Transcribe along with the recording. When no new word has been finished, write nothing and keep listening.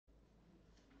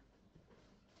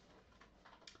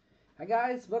Hi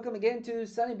guys, welcome again to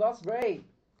Sunny Box Break.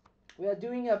 We are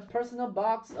doing a personal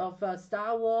box of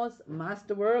Star Wars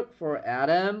Masterwork for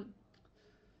Adam.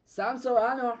 Samso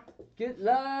Anor, good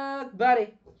luck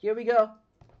buddy. Here we go.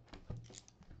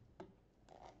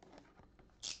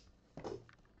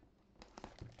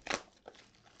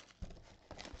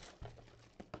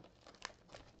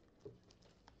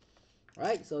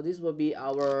 Right, so this will be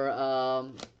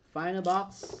our final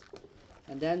box.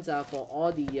 And then for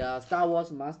all the Star Wars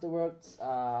Masterworks,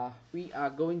 we are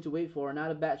going to wait for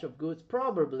another batch of goods.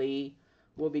 Probably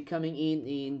will be coming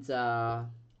in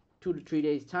 2 to 3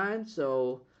 days time.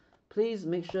 So please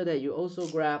make sure that you also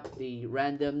grab the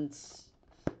randoms,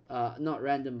 not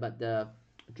random, but the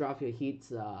drop your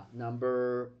hits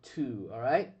number 2. All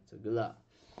right. So good luck.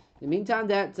 In the meantime,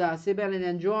 sit back and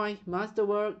enjoy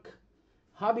Masterwork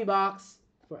Hobby Box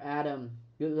for Adam.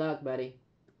 Good luck, buddy.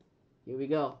 Here we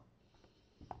go.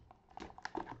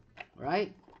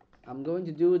 Right, I'm going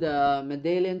to do the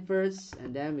medallion first,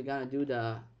 and then we're gonna do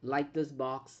the lightest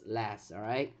box last. All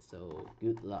right, so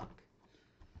good luck.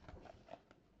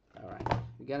 All right,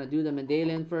 we're gonna do the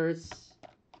medallion first.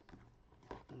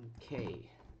 Okay,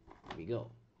 here we go.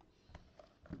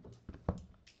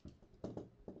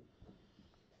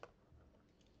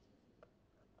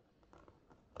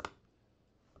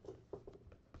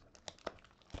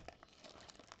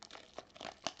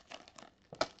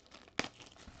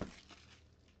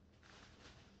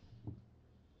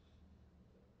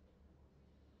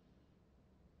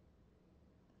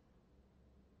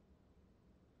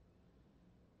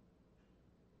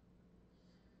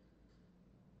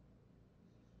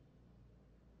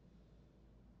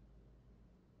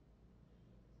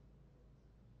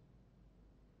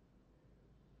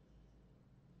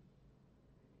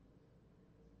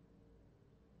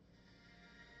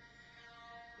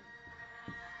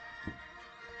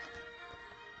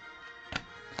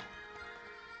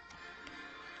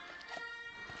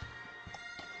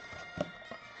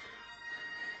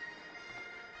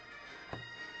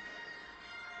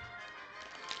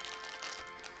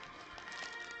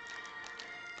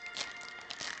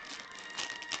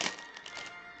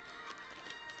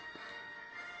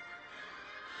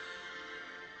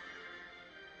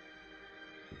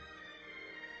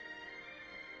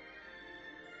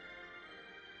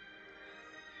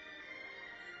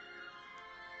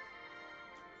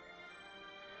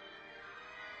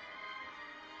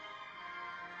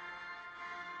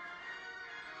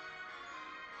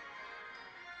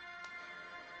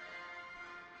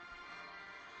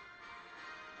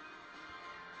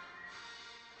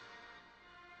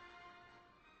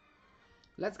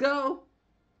 Let's go.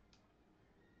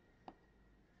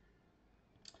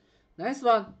 Nice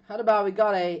one. How about we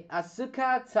got a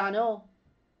Asuka Tano?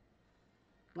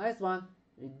 Nice one.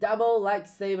 A double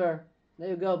lightsaber. There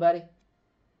you go, buddy.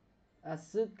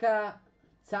 Asuka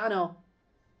Tano.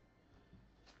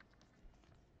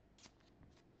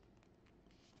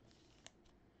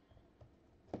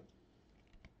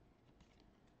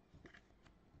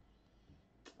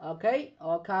 Okay,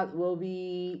 our card will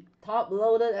be top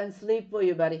loaded and sleep for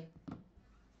you, buddy.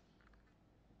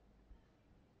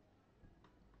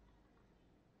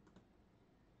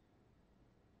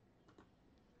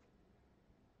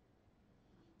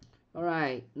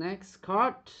 Alright, next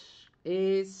card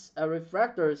is a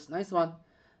refractors. Nice one.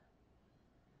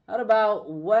 How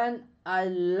about when I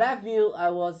left you,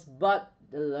 I was but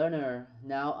the learner.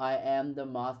 Now I am the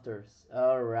masters.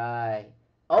 Alright.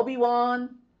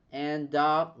 Obi-Wan and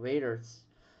Darth Raiders.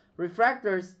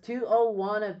 Refractors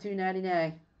 201 of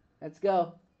 299. Let's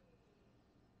go.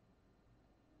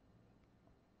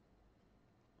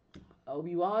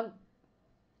 Obi-Wan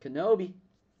Kenobi.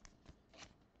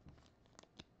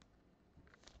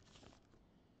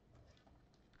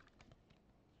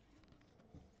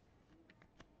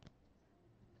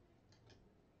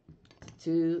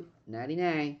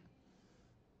 $2.99.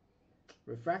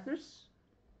 Refractors.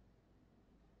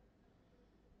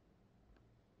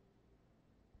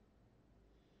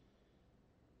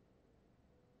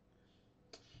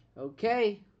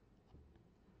 Okay.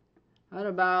 How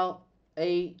about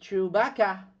a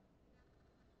Chewbacca?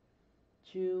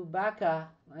 Chewbacca.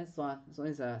 Nice one. This one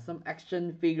is some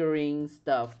action figurine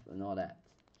stuff and all that.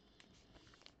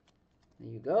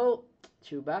 There you go.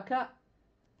 Chewbacca.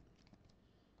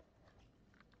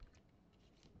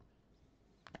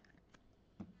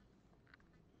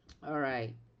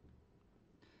 Alright.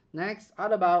 Next,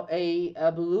 how about a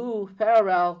blue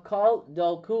parallel called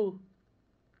Doku?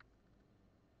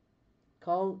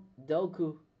 Called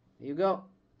Doku. There you go.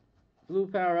 Blue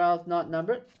parallel not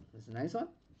numbered. That's a nice one.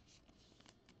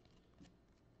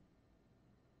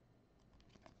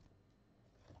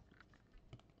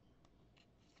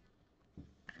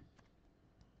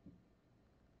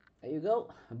 There you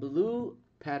go. Blue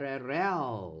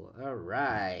Parallel. All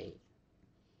right.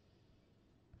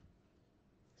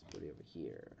 Let's put it over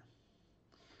here.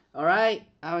 All right.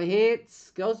 Our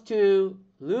hits goes to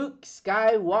Luke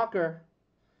Skywalker,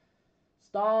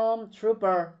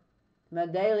 Stormtrooper,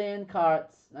 Medallion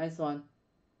cards. Nice one.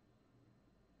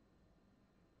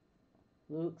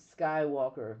 Luke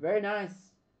Skywalker. Very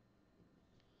nice.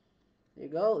 There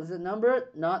you go. Is it numbered?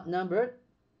 Not numbered.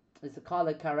 It's a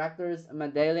colored characters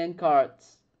medallion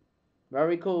cards.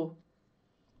 Very cool.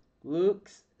 Luke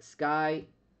Skywalker.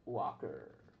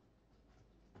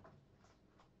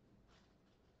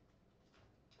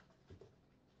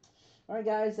 Alright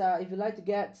guys, if you'd like to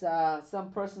get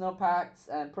some personal packs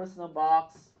and personal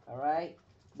box, alright,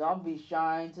 don't be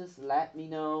shy, just let me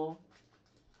know.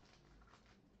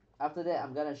 After that,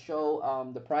 I'm gonna show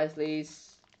the price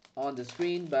list on the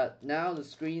screen, but now the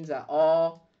screens are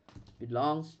all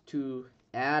belongs to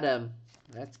Adam.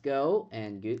 Let's go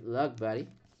and good luck, buddy.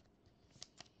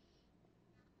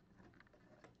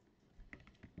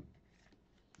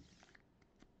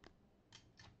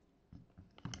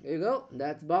 There you go.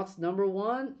 That's box number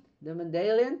 1. The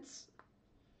medallions.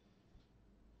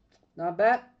 Not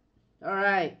bad.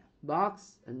 Alright.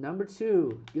 Box number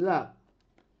 2. Good luck.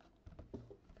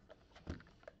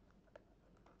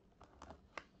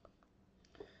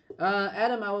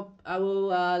 Adam, I will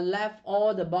left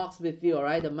all the box with you,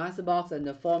 alright? The master box and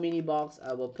the 4 mini box,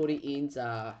 I will put it in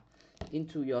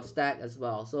into your stack as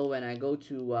well. So when I go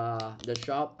to the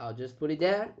shop, I'll just put it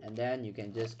there and then you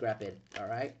can just grab it,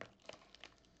 alright?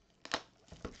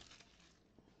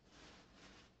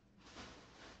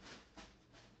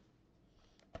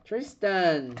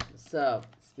 Tristan, what's up?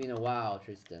 It's been a while,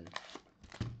 Tristan.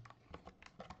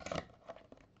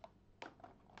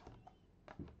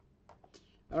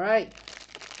 Alright,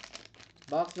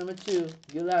 box number 2.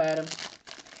 Good luck, Adam.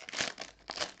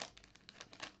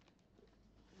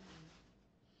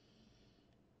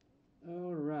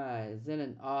 Alright, is it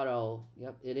an auto?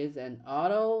 Yep, it is an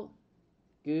auto.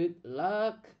 Good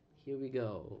luck. Here we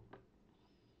go.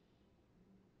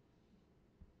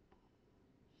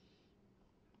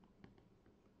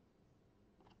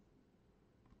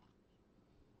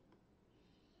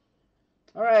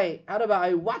 Alright, how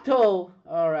about Watto?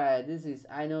 Alright,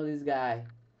 I know this guy.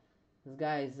 This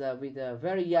guy is with a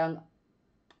very young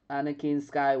Anakin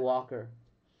Skywalker.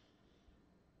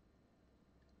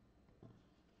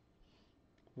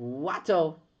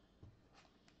 Watto.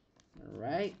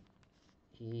 Alright.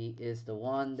 He is the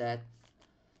one that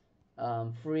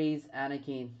frees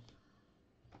Anakin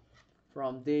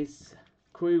from this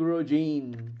Qui-Gon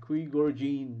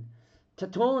Jinn.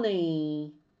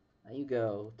 Tatooine. There you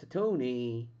go,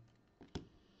 Tatooine.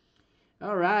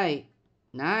 Alright,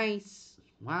 nice.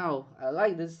 Wow, I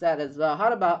like this set as well.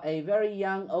 How about a very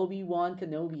young Obi-Wan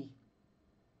Kenobi?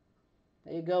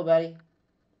 There you go, buddy.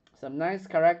 Some nice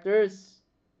characters.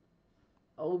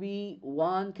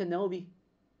 Obi-Wan Kenobi.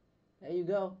 There you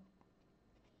go.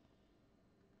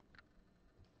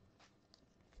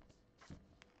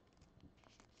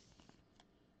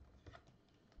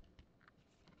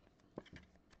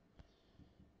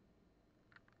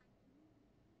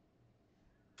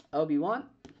 Obi-Wan.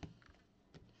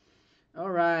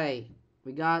 Alright.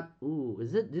 We got, ooh,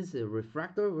 is this a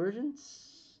refractor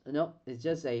versions? No, it's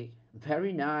just a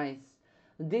very nice.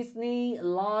 Disney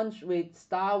launched with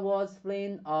Star Wars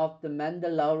film of the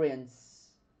Mandalorians.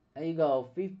 There you go,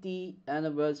 50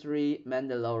 anniversary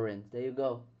Mandalorians. There you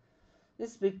go.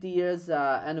 This 50 years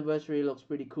anniversary looks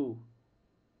pretty cool.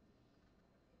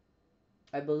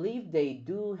 I believe they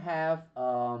do have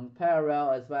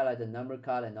parallel as well, like the number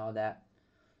card and all that.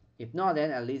 If not, then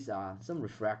at least some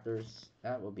refractors.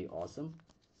 That would be awesome.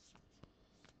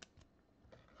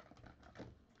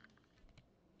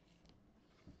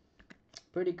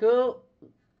 Pretty cool.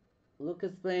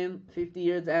 Lucasfilm 50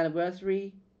 years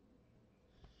anniversary.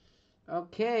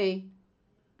 Okay.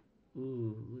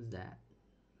 Ooh, who's that?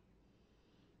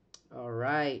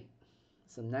 Alright.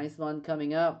 Some nice one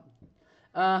coming up.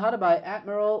 How about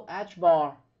Admiral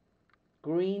Akbar?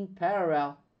 Green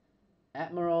parallel.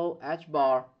 Admiral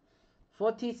Akbar.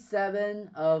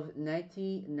 47 of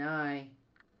 99.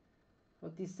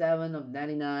 47 of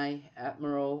 99.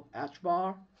 Admiral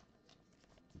Akbar.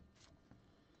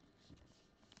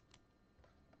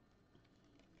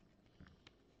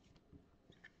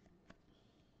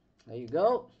 There you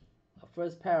go. Our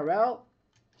first parallel.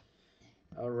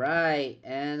 Alright,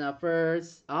 and our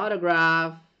first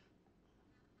autograph.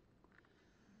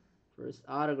 First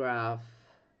autograph.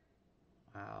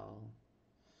 Wow.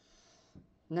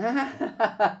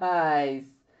 Nice.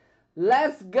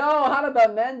 Let's go. How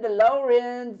about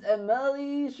Mandalorians?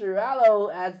 Emily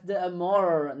Shirallo as the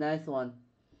Amora. Nice one.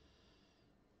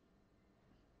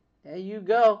 There you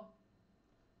go.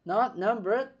 Not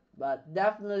numbered, but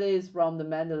definitely is from the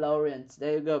Mandalorians.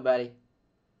 There you go, buddy.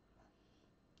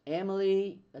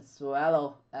 Emily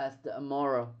Swallow as the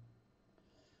Amora.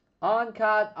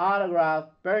 On-card autograph.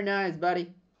 Very nice,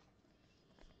 buddy.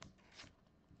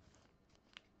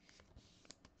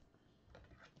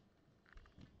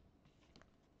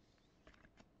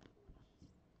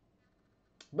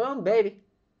 Boom, baby.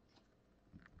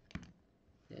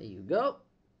 There you go.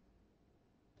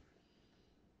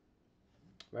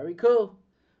 Very cool.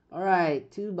 All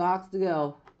right, 2 boxes to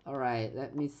go. All right,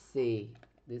 let me see.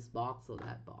 This box or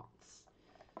that box.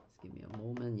 Just give me a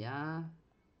moment, yeah.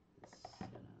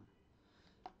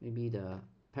 Maybe the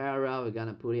parallel, we're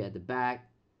gonna put it at the back.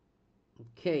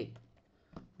 Okay.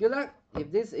 Good luck.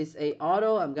 If this is a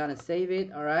auto, I'm gonna save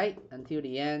it, all right, until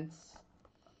the end.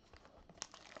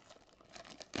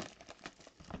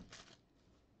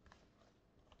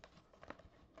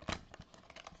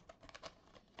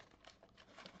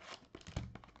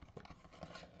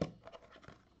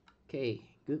 Okay,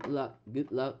 good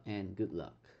luck, and good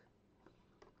luck.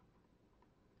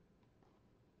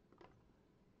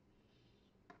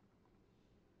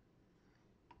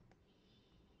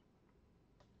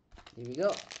 Here we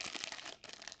go.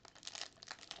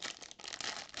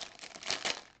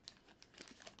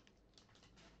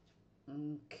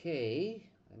 Okay,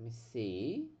 let me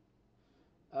see.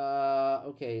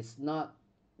 Okay, it's not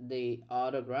the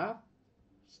autograph.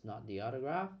 It's not the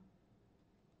autograph.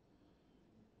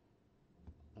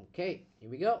 Okay, here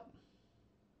we go.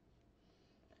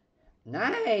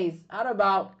 Nice. How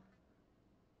about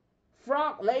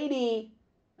Frog Lady?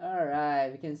 All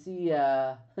right, we can see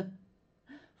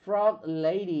Frog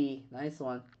Lady. Nice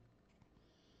one.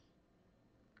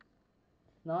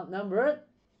 Not numbered.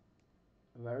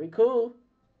 Very cool.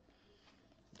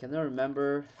 Cannot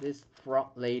remember this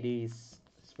Frog Ladies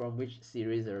from which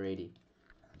series already.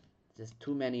 Just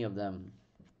too many of them.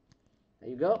 There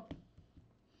you go.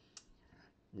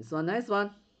 This one, nice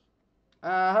one.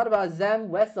 How about Zam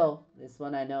Wessel? This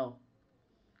one I know.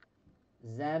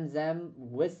 Zam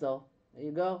Whistle. There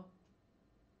you go.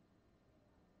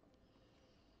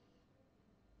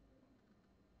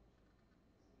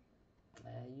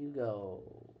 There you go.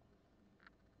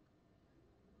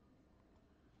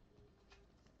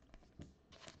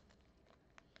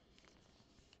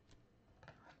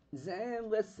 Zam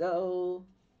Whistle.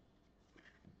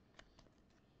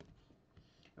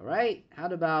 Alright, how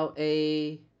about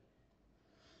a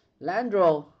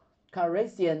Landro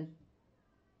Calrissian?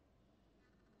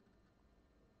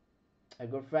 A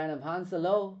good friend of Han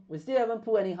Solo. We still haven't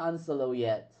put any Han Solo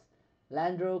yet.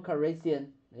 Landro Calrissian.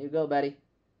 There you go, buddy.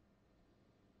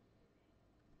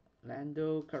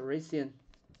 Lando Calrissian.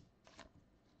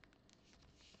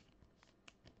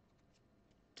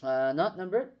 Not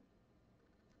numbered.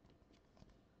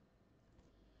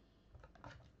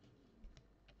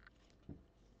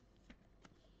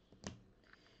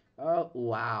 Oh,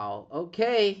 wow.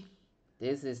 Okay.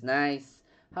 This is nice.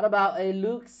 How about a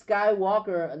Luke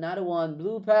Skywalker? Another one.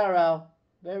 Blue Parallel.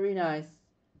 Very nice.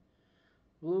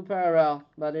 Blue Parallel.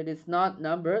 But it is not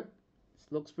numbered.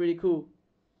 This looks pretty cool.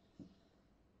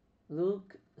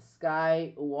 Luke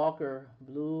Skywalker.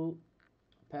 Blue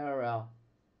Parallel.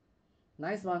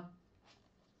 Nice one.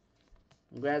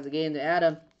 Congrats again to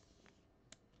Adam.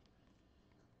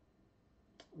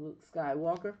 Luke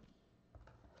Skywalker.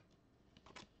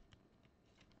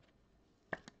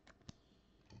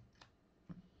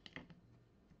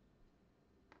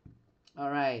 All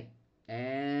right,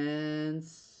 and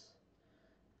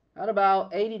how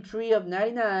about 83 of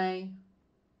 99?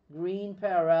 Green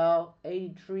Parallel,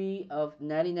 83 of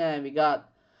 99. We got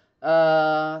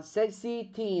Sexy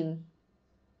Teen.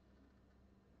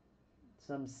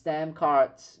 Some stamp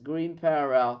cards. Green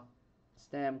Parallel,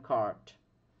 stamp card.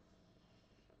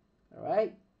 All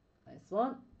right, nice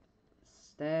one.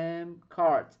 Stamp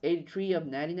cards, 83 of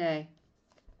 99.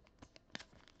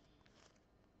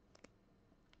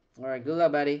 All right, good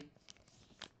luck, buddy.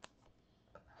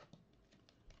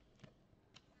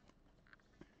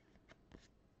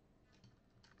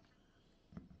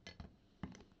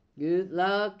 Good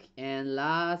luck, and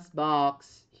last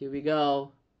box. Here we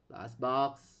go. Last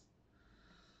box.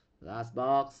 Last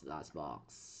box. Last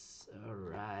box. All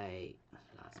right,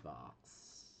 last box.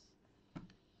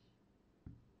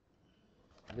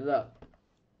 Good luck.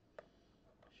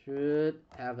 Should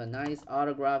have a nice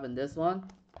autograph in this one.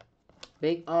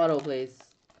 Big auto, please.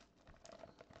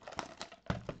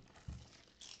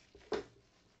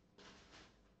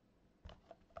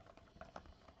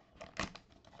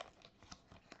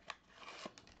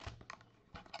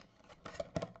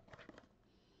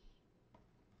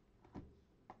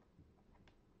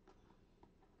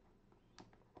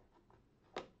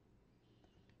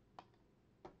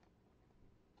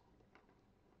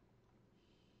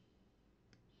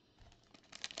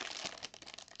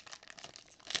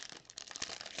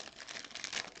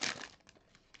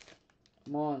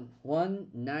 Come on, one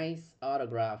nice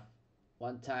autograph,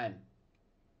 one time.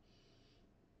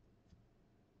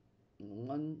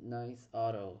 One nice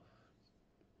auto,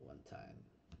 one time.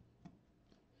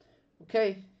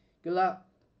 Okay, good luck.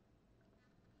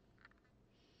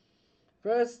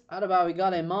 First, how about we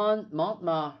got a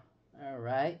Montmar. All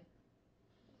right.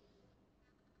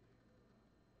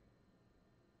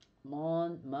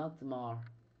 Montmar.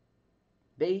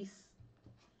 Base.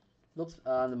 Looks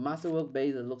the Masterwork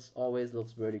base, it always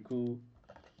looks very cool.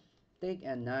 Thick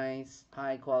and nice,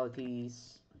 high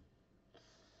qualities.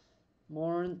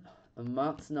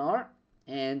 Montmar.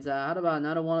 And how about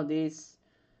another one of these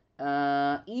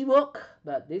ebook,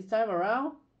 but this time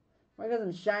around, I got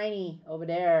some shiny over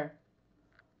there.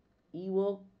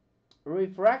 Ebook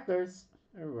refractors.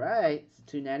 All right, it's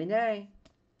 $2.99.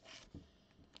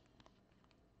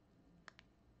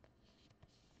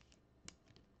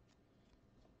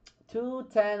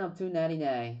 210 of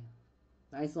 $2.99.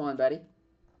 Nice one, buddy.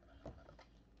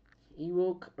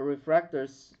 Ebook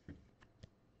refractors.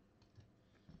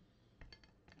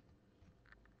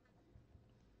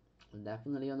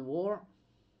 Definitely on the war.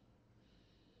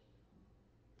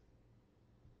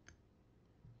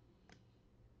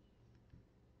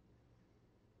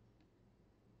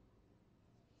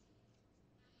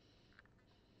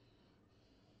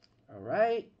 All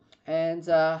right. And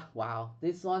wow,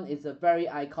 this one is a very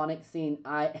iconic scene.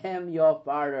 I am your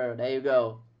father. There you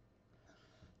go.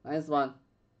 Nice one.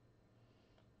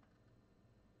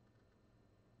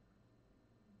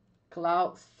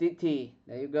 Cloud City.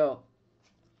 There you go.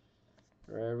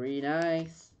 Very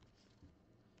nice.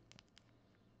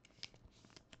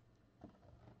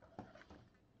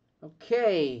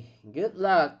 Okay, good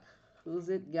luck. Who's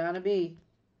it gonna be?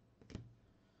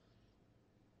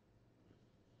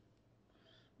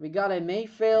 We got a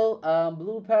Mayfield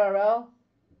blue parallel.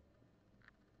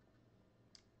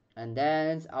 And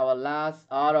then our last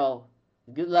auto.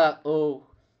 Good luck. Oh,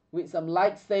 with some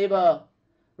lightsaber.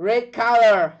 Red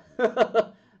color.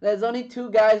 There's only two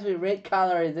guys with red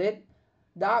color, is it?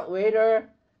 Darth Vader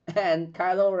and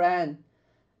Kylo Ren.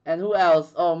 And who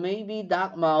else? Oh, maybe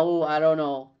Dark Maul. I don't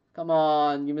know. Come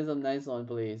on, give me some nice one,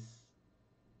 please.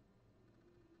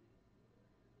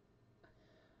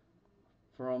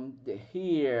 From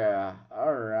here.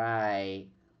 Alright.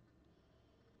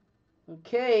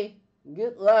 Okay.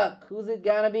 Good luck. Who's it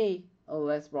gonna be? Oh,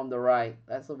 that's from the right.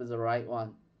 Let's hope it's the right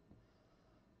one.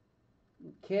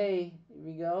 Okay, here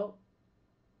we go.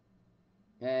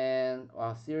 And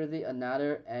wow, seriously,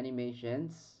 another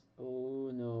animations. Oh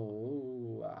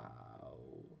no! Wow!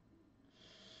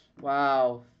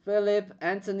 Wow! Philip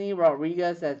Anthony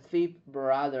Rodriguez as fifth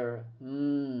brother.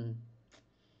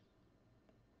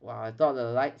 Wow! I thought the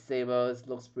lightsabers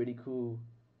looks pretty cool.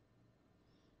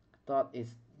 I thought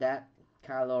it's that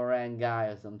Kylo Ren guy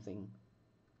or something.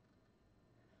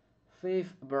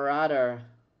 Fifth brother,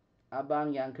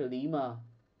 Abang Yang Kelima.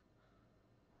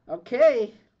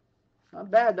 Okay, not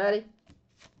bad, buddy.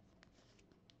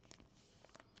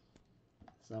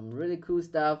 Some really cool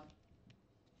stuff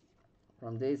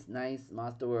from this nice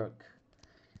Masterwork.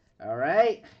 All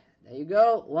right, there you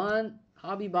go. One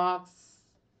hobby box.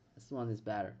 This one is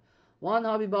better. One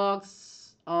hobby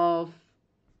box of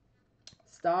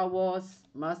Star Wars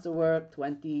Masterwork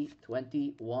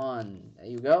 2021. There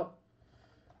you go.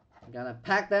 I'm gonna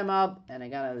pack them up and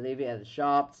I'm gonna leave it at the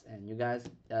shops, and you guys,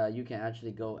 you can actually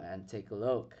go and take a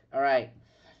look. All right.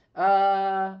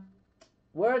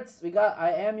 Words, we got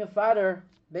I Am Your Father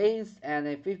base and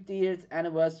a 50th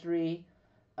anniversary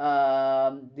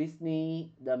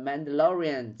Disney The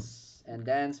Mandalorians, and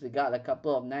then we got a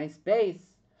couple of nice base.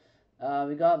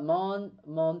 We got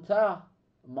Monta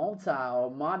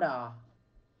or Mada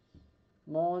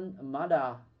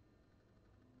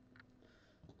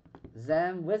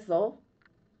Zam Whistle,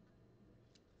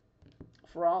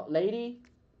 Frog Lady.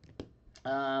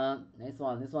 Nice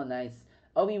one. This one nice.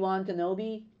 Obi-Wan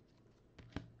Kenobi.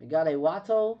 We got a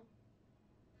Watto,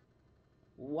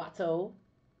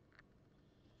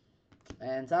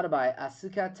 and it's out by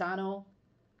Asuka Tano,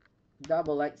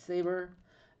 double lightsaber.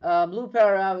 Blue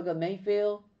parallel, we got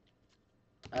Mayfield,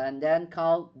 and then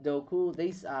Carl Doku.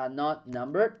 These are not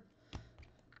numbered.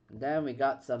 And then we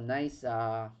got some nice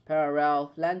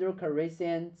parallel Lando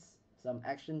Calrissians, some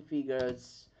action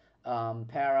figures,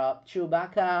 para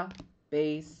Chewbacca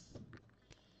base.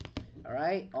 All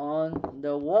right, on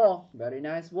the wall, very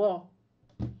nice wall.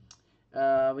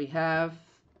 We have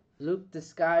Luke the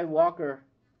Skywalker,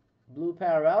 blue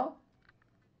parallel.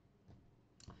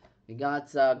 We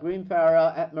got green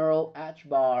parallel Admiral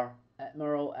Ashbar.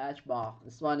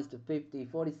 This one is to 50,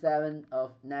 47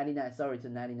 of 99. Sorry, to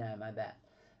 99. My bad.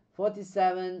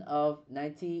 47 of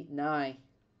 99.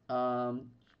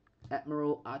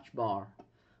 Admiral Archbar.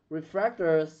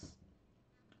 Refractors.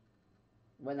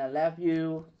 When I left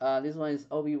you, this one is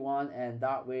Obi-Wan and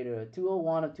Darth Vader.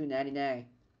 201 of 299.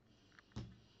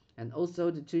 And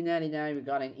also the 299, we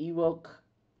got an Ewok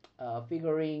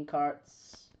figurine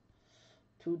cards.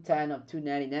 210 of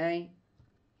 299.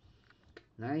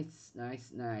 Nice,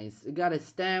 nice, nice. We got a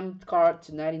stamped card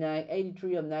to 99,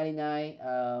 83 of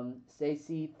 99.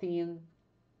 Stacey Thin.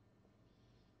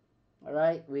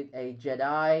 Alright, with a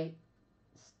Jedi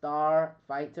Star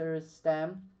Fighter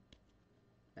stamp.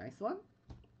 Nice one.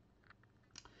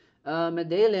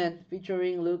 Medallion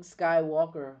featuring Luke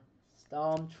Skywalker.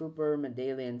 Stormtrooper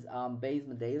medallions, base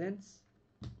medallions.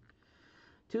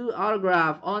 2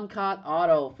 autograph on card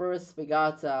auto. First we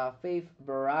got Faith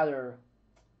Barada,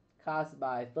 cast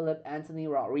by Philip Anthony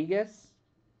Rodriguez.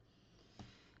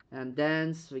 And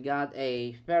then we got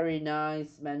a very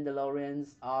nice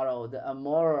Mandalorians auto, the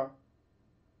Amora,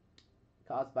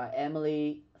 cast by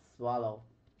Emily Swallow.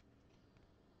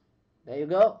 There you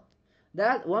go.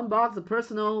 That one box of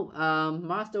personal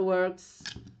Masterworks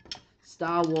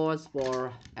Star Wars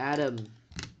for Adam.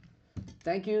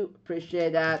 Thank you,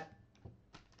 appreciate that.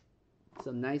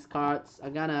 Some nice cards.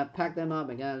 I'm gonna pack them up.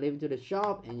 I'm gonna leave it to the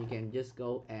shop, and you can just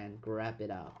go and grab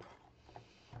it up.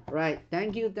 Right,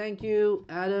 thank you,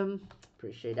 Adam.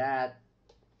 Appreciate that.